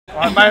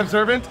Am I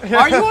observant?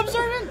 Are you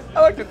observant?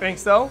 I like to think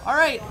so. All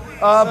right.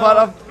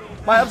 But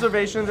my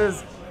observations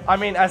is, I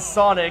mean, as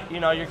Sonic, you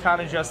know, you're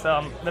kind of just,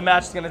 the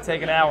match is going to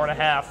take an hour and a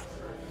half.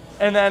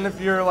 And then if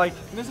you're like...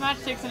 This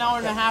match takes an hour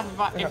and a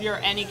half if you're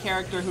any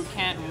character who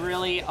can't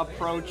really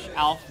approach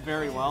Alph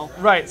very well.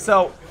 Right,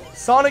 so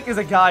Sonic is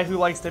a guy who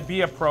likes to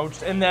be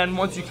approached, and then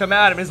once you come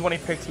at him is when he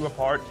picks you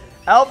apart.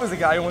 Alph is a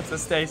guy who wants to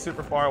stay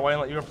super far away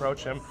and let you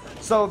approach him.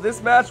 So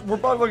this match, we're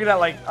probably looking at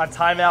like a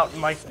timeout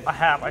and like a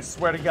half, I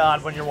swear to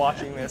God, when you're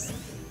watching this.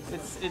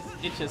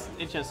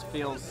 It just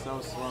feels so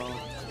slow.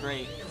 It's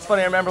great. It's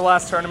funny, I remember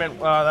last tournament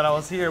that I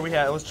was here,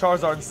 it was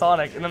Charizard and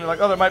Sonic, and then they're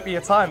like, oh, there might be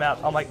a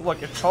timeout. I'm like,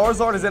 look, if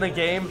Charizard is in a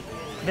game,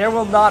 there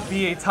will not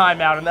be a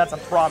timeout, and that's a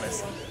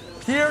promise.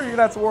 Here, you're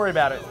gonna have to worry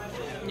about it.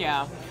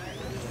 Yeah.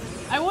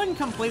 I wouldn't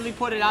completely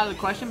put it out of the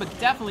question, but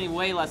definitely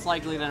way less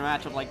likely than a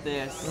matchup like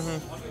this.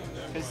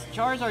 Because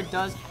Charizard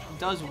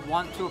does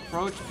want to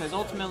approach, because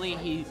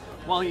ultimately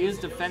while he is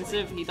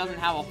defensive, he doesn't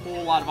have a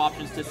whole lot of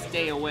options to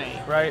stay away.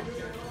 Right.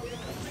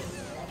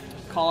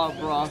 Call out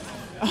bruh.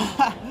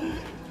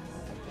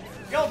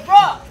 Yo,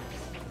 bruh!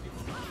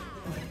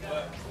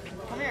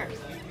 Come here.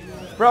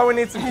 Bro, we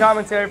need some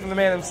commentary from the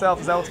man himself.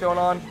 Is that what's going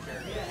on?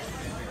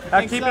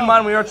 Now, keep in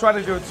mind, we are trying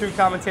to do a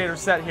 2-commentator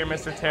set here,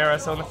 Mr. Terra,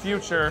 so in the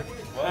future...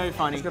 Very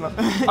funny.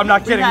 I'm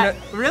not kidding.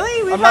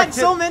 Really? We've had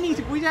so many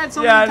times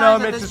Yeah, I know,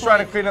 Mitch is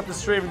trying to clean up the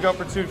stream and go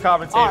for 2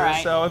 commentators,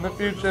 right. so in the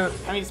future...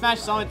 I mean,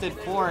 Smash Summit did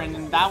 4,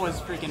 and that was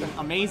freaking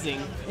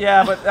amazing.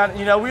 Yeah, but,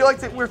 you know, we like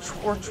to... We're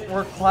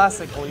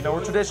classical, you know,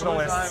 we're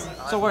traditionalists.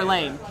 So we're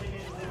lame.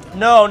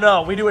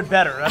 No, we do it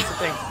better, that's the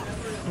thing.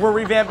 We're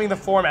revamping the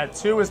format.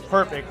 2 is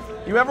perfect.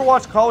 You ever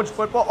watch college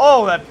football?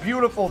 Oh, that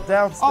beautiful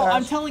down smash. Oh,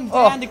 I'm telling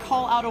Dan to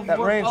call out of work.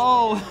 Range.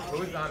 Oh.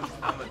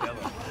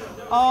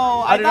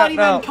 Oh, I thought he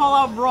meant call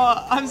out bro.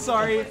 I'm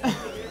sorry.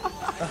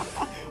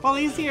 Well,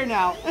 he's here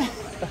now.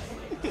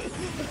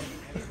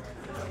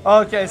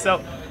 Okay,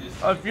 so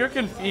if you're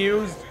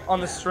confused on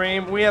the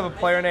stream, we have a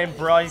player named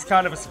Bruh. He's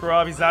kind of a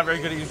scrub. He's not very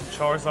good at using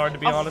Charizard, to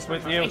be honest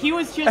with you. He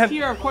was just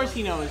here. Of course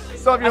he knows.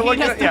 So if you're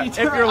looking at, I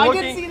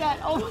can see that.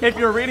 Oh if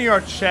you're reading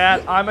our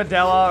chat, I'm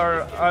Adela,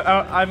 or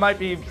I might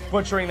be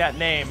butchering that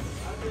name.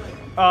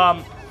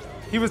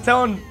 He was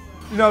telling,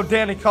 you know,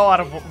 Dan to call out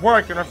of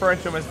work and referring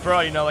to him as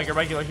Bruh, you know, like a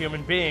regular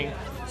human being.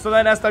 So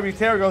then SW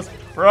Terra goes,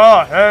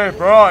 Bruh, hey,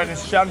 Bruh, and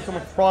is shouting from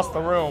across the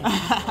room.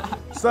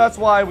 So that's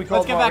why we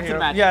called him over here.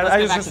 Yeah,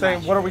 I was just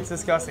saying, what are we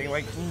discussing?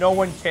 Like, no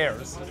one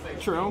cares.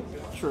 True.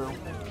 All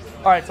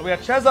right, so we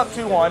have Chez up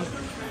 2-1.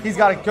 He's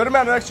got a good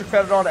amount of extra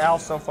credit on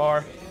Alph so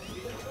far.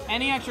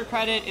 Any extra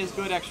credit is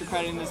good extra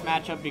credit in this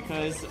matchup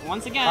because,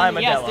 once again,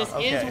 yes, this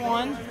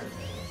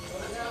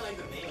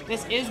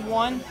is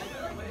one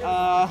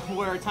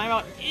where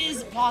timeout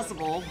is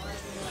possible.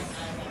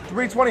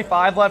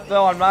 3:25 left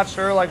though. I'm not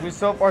sure. Like, we've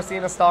so far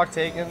seen a stock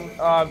taken.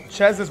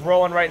 Chez is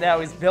rolling right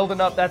now. He's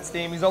building up that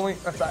steam. He's at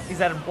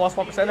a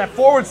 +1%. That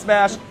forward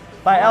smash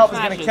by Alph is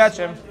going to catch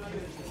him.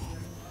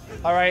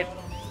 All right.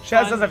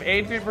 Chez does have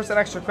 83%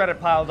 extra credit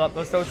piled up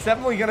though, so it's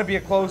definitely going to be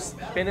a close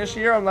finish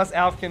here unless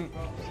Alph can.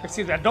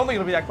 Excuse me. I don't think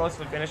it'll be that close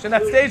to a finish. And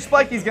that stage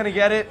spike, he's going to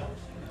get it.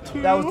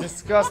 That was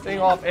disgusting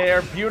off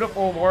air.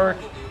 Beautiful work.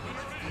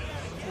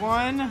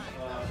 1,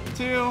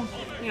 2.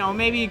 You know,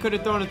 maybe he could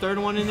have thrown a third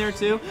one in there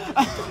too.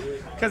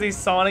 Because he's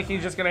Sonic,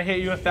 he's just going to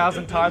hit you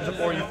 1,000 times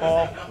before you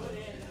fall.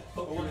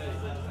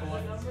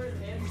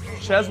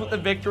 Chez with the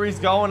victories,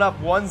 going up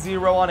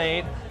 1-0 on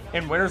 8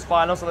 in winners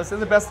final. So this is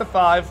the best of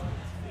 5.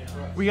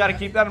 We got to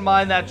keep that in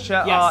mind that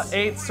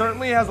 8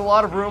 certainly has a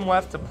lot of room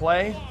left to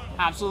play.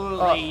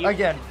 Absolutely.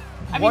 Again,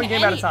 one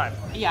game at a time.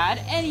 Yeah, at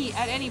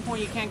any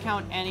point you can't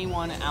count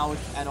anyone out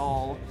at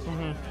all.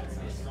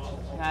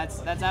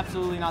 That's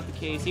absolutely not the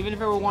case. Even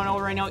if it were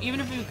 1-0 right now, even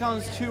if it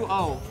becomes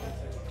 2-0,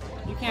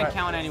 you can't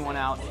count anyone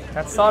out.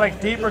 That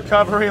Sonic deep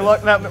recovery.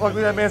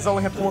 Luckily that man's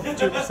only at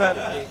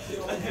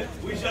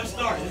 42%. We just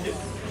started.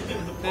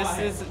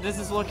 This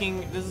is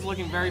looking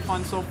very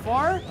fun so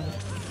far.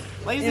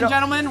 Ladies and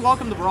gentlemen,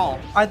 welcome to Brawl.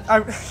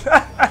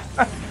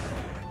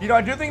 You know,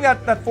 I do think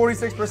that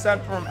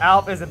 46% from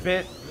Alph is a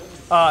bit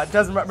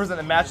doesn't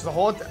represent the match as a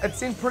whole. It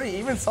seems pretty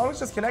even. Sonic's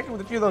just connected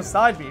with a few of those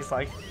side Bs.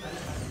 Like,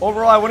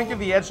 overall, I wouldn't give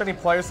the edge to any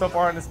player so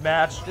far in this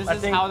match. This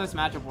is how this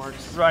matchup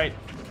works. Right.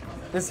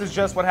 This is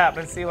just what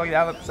happens. See, like,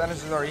 now the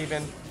percentages are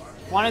even.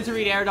 Wanted to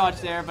read air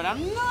dodge there, but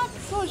I'm not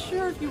so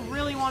sure if you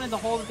really wanted to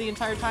hold it the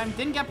entire time.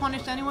 Didn't get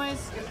punished anyways.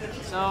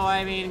 So,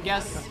 I mean,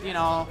 guess, you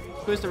know,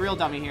 who's the real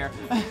dummy here?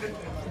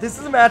 This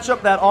is a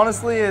matchup that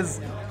honestly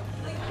is,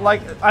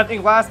 like, I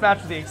think last match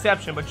was the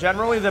exception, but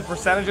generally the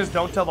percentages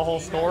don't tell the whole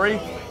story.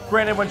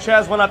 Granted, when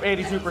Chez went up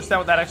 82%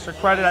 with that extra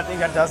credit, I think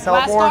that does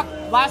help more.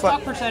 Last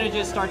stock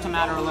percentages start to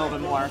matter a little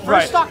bit more.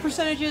 First stock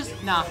percentages,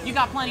 nah, you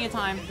got plenty of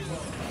time.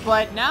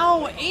 But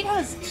now 8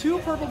 has 2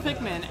 purple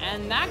Pikmin,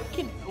 and that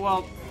can,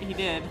 well, he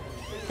did.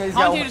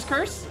 Commentator's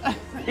curse?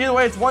 Either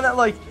way, it's one that,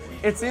 like,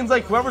 it seems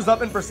like whoever's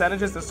up in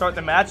percentages to start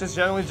the match is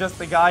generally just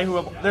the guy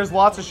who, there's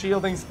lots of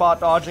shielding,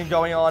 spot dodging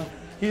going on.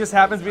 He just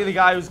happens to be the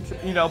guy who's,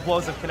 you know,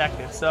 blows up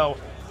connected. So,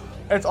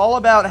 It's all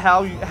about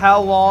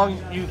how long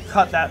you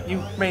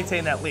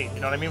maintain that lead.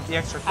 You know what I mean? With the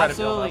extra credit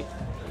Absolutely.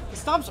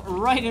 Stops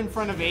right in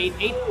front of 8.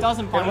 8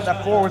 doesn't punish. With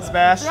that forward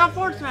smash. Yeah,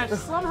 forward smash.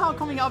 Somehow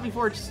coming out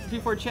before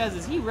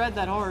Chez. He read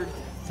that hard.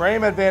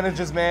 Frame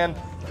advantages, man.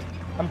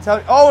 I'm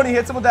telling you. Oh, and he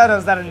hits him with that.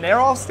 Was that a nair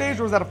off stage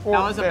or was that a forward?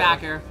 That was a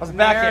back air. That was a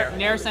back air.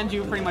 Nair sends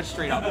you pretty much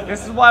straight up.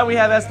 This is why we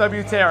have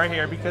SW Terra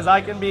here, because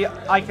I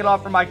can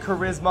offer my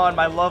charisma and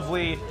my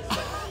lovely,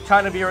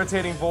 kind of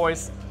irritating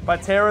voice,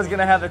 but Terra's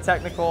gonna have the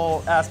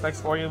technical aspects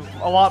for you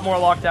a lot more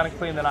locked down and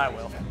clean than I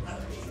will.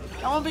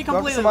 I won't be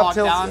completely locked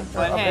down,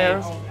 but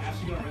hey.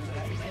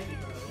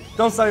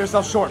 Don't sell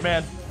yourself short,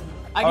 man.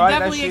 I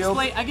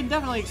can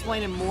definitely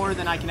explain it more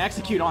than I can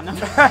execute on them.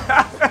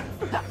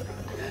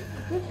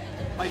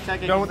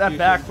 Going with that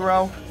back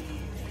throw.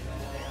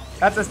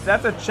 That's a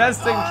Chez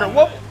signature.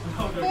 Whoop!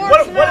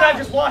 What did I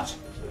just watch?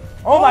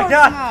 Oh my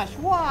God! Smash.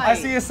 Why? I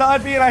see a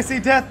side B and I see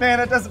death, man.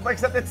 It doesn't,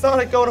 except it's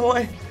Sonic going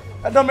away.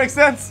 That don't make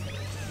sense.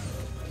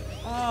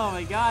 Oh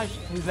my gosh!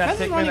 He's that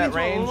Pikmin at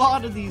range. A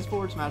lot of these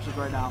forward smashes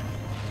right now.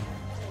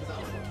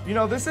 You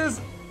know, this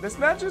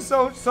match is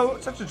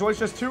such a joy. It's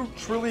just two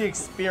truly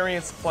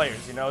experienced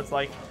players. You know, it's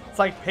like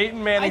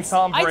Peyton Manning,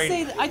 Tom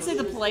Brady. I'd say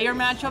the player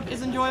matchup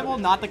is enjoyable,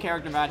 not the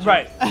character matchup.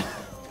 Right.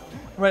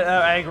 Right,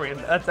 I agree.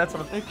 That's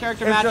what the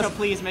character matchup.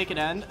 Please make it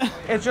end.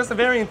 It's just a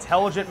very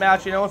intelligent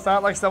match. You know, it's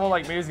not like someone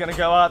like me who's gonna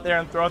go out there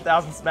and throw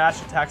 1,000 smash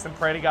attacks and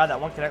pray to God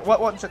that one connect.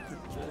 What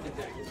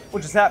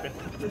just happened?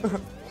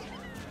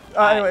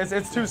 Anyways,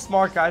 it's two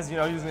smart guys, you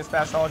know, using this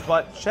smash knowledge.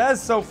 But Chez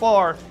so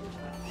far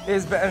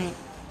has been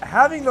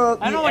having the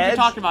I don't know what you're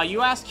talking about.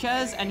 You ask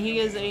Chez, and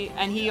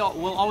he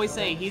will always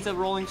say he's a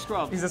rolling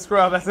scrub. He's a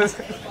scrub. That's his.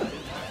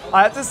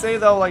 I have to say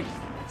though, like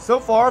so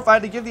far, if I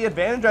had to give the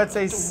advantage, I'd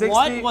say 60.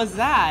 What was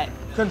that?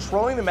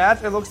 Controlling the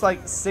match, it looks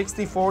like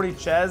 60-40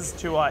 Chez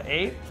to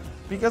 8.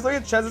 Because look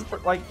at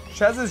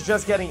Chez is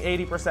just getting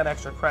 80%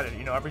 extra credit,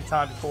 you know, every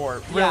time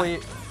before. Really.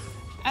 Yeah.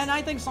 And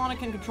I think Sonic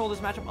can control this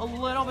matchup a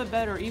little bit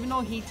better, even though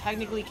he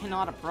technically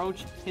cannot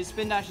approach. His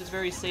spin dash is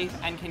very safe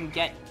and can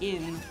get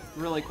in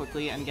really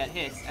quickly and get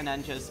hits, and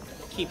then just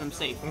keep him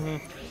safe.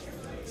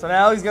 So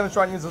now he's gonna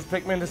try and use those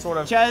Pikmin to sort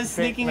of. Chez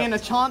sneaking in a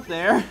taunt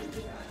there.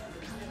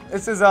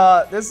 This is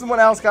when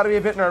Al's got to be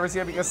a bit nervous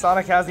here because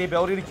Sonic has the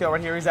ability to kill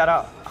right here. He's at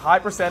a high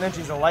percentage.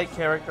 He's a light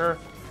character.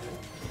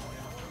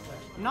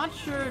 I'm not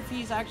sure if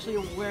he's actually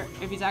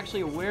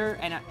aware,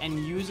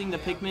 and using the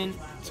Pikmin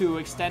to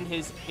extend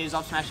his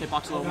up smash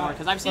hitbox a little more.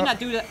 Because I've seen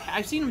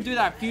him do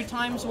that a few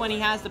times when he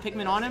has the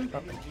Pikmin on him.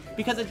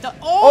 Because it does.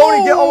 Oh,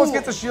 and he almost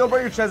gets a shield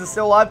breaker. Chez is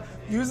still alive.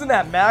 Using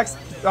that max.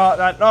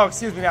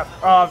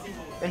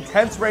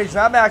 Intense rage,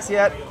 not max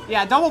yet.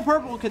 Yeah, double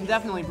purple can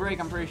definitely break,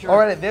 I'm pretty sure.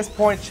 Alright, at this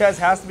point, Chez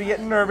has to be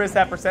getting nervous.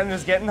 That percentage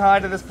is getting high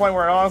to this point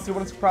where it honestly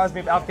wouldn't surprise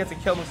me if Alph gets a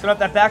kill. So if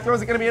that back throw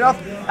isn't going to be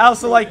enough,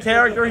 Alph's a light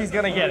character, he's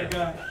going to get it.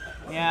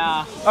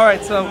 Yeah.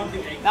 Alright, so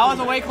that was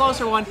a way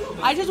closer one.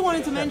 I just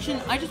wanted to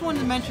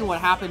mention what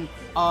happened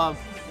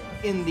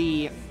in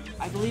the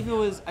I believe it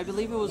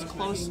was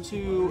close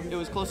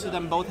to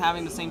them both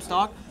having the same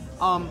stock.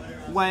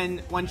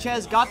 When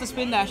Chez got the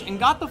spin dash and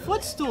got the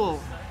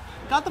footstool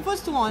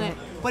on it,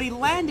 but he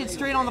landed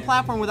straight on the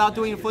platform without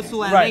doing a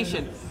footstool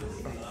animation.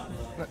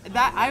 Right.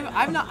 That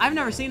I've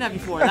never seen that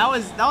before. That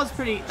was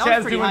pretty.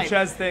 Chez doing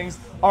Chez things.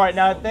 All right,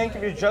 now I think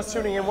if you're just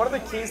tuning in, one of the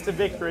keys to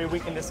victory, we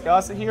can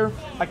discuss it here.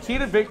 A key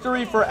to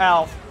victory for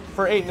Alph,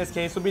 for 8 in this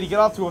case, would be to get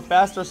off to a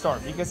faster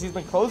start because he's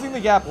been closing the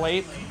gap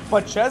late,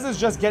 but Chez is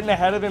just getting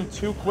ahead of him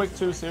too quick,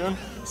 too soon.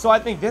 So I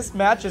think this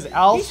match is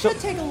Alph. He should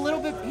take a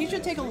little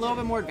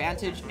bit more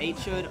advantage. 8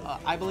 should,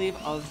 I believe,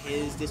 of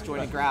his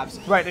disjointed grabs.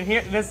 Right, and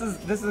here this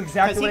is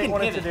exactly what he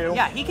wanted to do.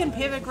 Yeah, he can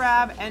pivot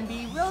grab and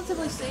be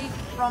relatively safe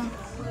from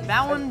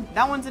that one.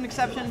 That one's an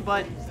exception,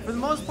 but for the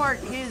most part,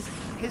 his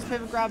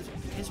pivot grabs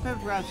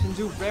can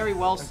do very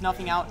well,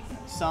 snuffing out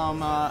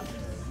some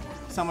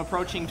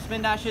approaching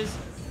spin dashes.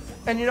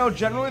 And you know,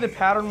 generally the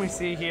pattern we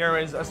see here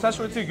is,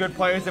 especially with two good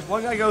players, if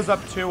one guy goes up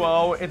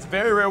 2-0, it's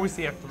very rare we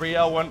see a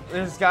 3-0 when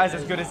this guy's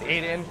as good as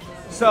 8-in.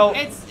 So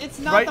it's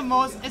not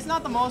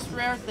the most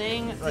rare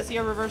thing to see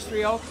a reverse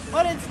 3-0,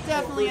 but it's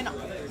definitely an.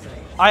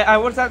 I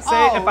would have to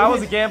say, if I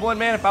was a gambling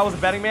man, if I was a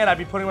betting man, I'd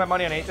be putting my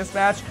money on 8 this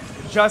match.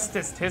 Just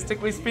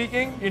statistically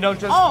speaking, you know,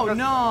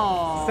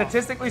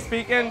 statistically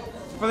speaking,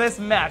 for this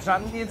match,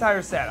 not in the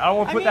entire set. I don't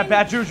want to put that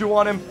bad juju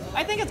on him.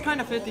 I think it's kind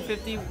of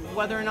 50-50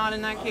 whether or not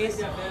in that case.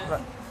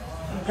 Right.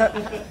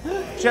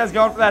 Chez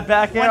going for that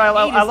back end.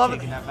 I love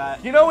it.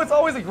 You know, it's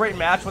always a great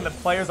match when the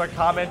players are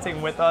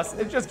commenting with us.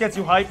 It just gets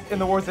you hyped, in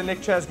the words of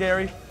Nick Chez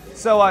Gary.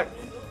 So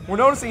we're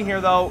noticing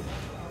here though,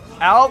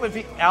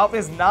 Alph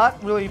is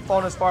not really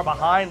falling as far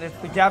behind.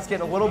 The gap's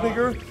getting a little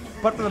bigger,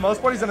 but for the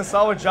most part, he's done a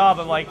solid job.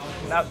 And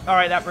all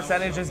right, that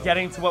percentage is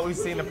getting to what we've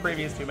seen in the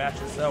previous 2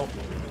 matches. So,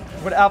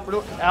 what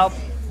Alph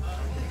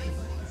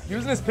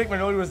using his Pikmin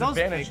really was an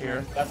advantage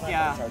here.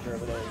 Yeah.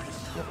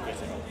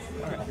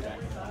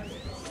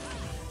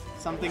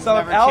 Something's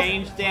never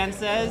changed, Dan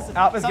says.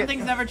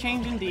 Something's never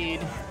changed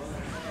indeed.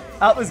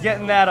 Alph is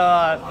getting that,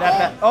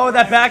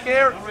 that back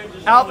air.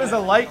 Alph is a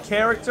light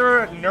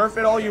character. Nerf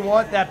it all you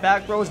want. That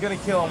back throw is going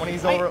to kill him when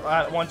he's over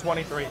at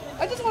 123.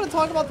 I just want to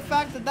talk about the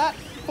fact that that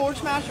forward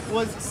smash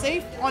was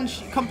safe on,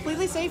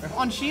 completely safe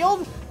on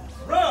shield.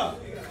 Bro!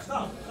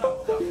 Stop.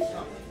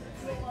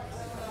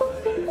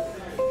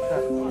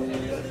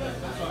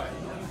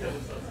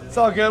 It's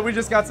all good. We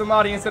just got some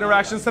audience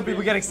interaction. Some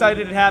people get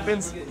excited. It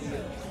happens.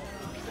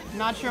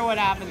 Not sure what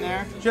happened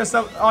there. Just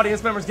some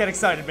audience members get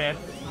excited, man.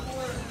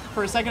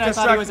 For a second, I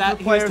thought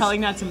he was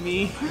telling that to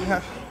me.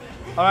 Yeah.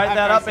 All right,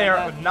 that up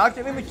air. Not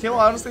getting the kill,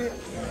 honestly.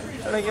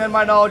 And again,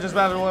 my knowledge is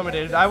rather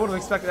limited. I would have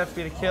expected that to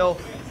be the kill.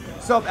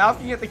 So if Alph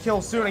can get the kill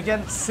soon,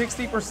 again,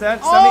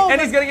 60%, and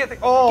he's going to get the,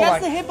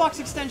 gets the hitbox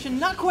extension,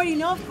 not quite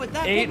enough, but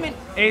that pigment,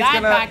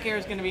 that back air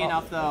is going to be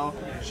enough, though.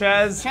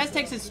 Chez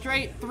takes it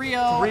straight,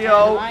 3-0,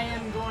 3-0. I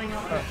am going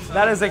up.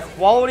 That is a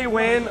quality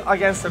win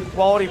against a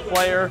quality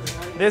player.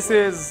 This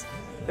is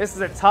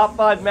a top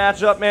 5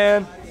 matchup,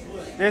 man.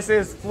 This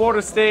is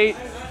Florida State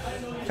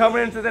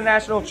coming into the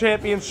national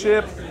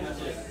championship,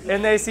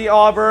 and they see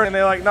Auburn, and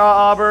they're like, nah,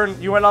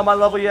 Auburn, you ain't on my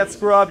level yet,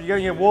 scrub. You're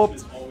going to get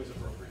whooped.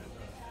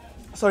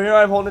 So here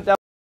I'm holding it down.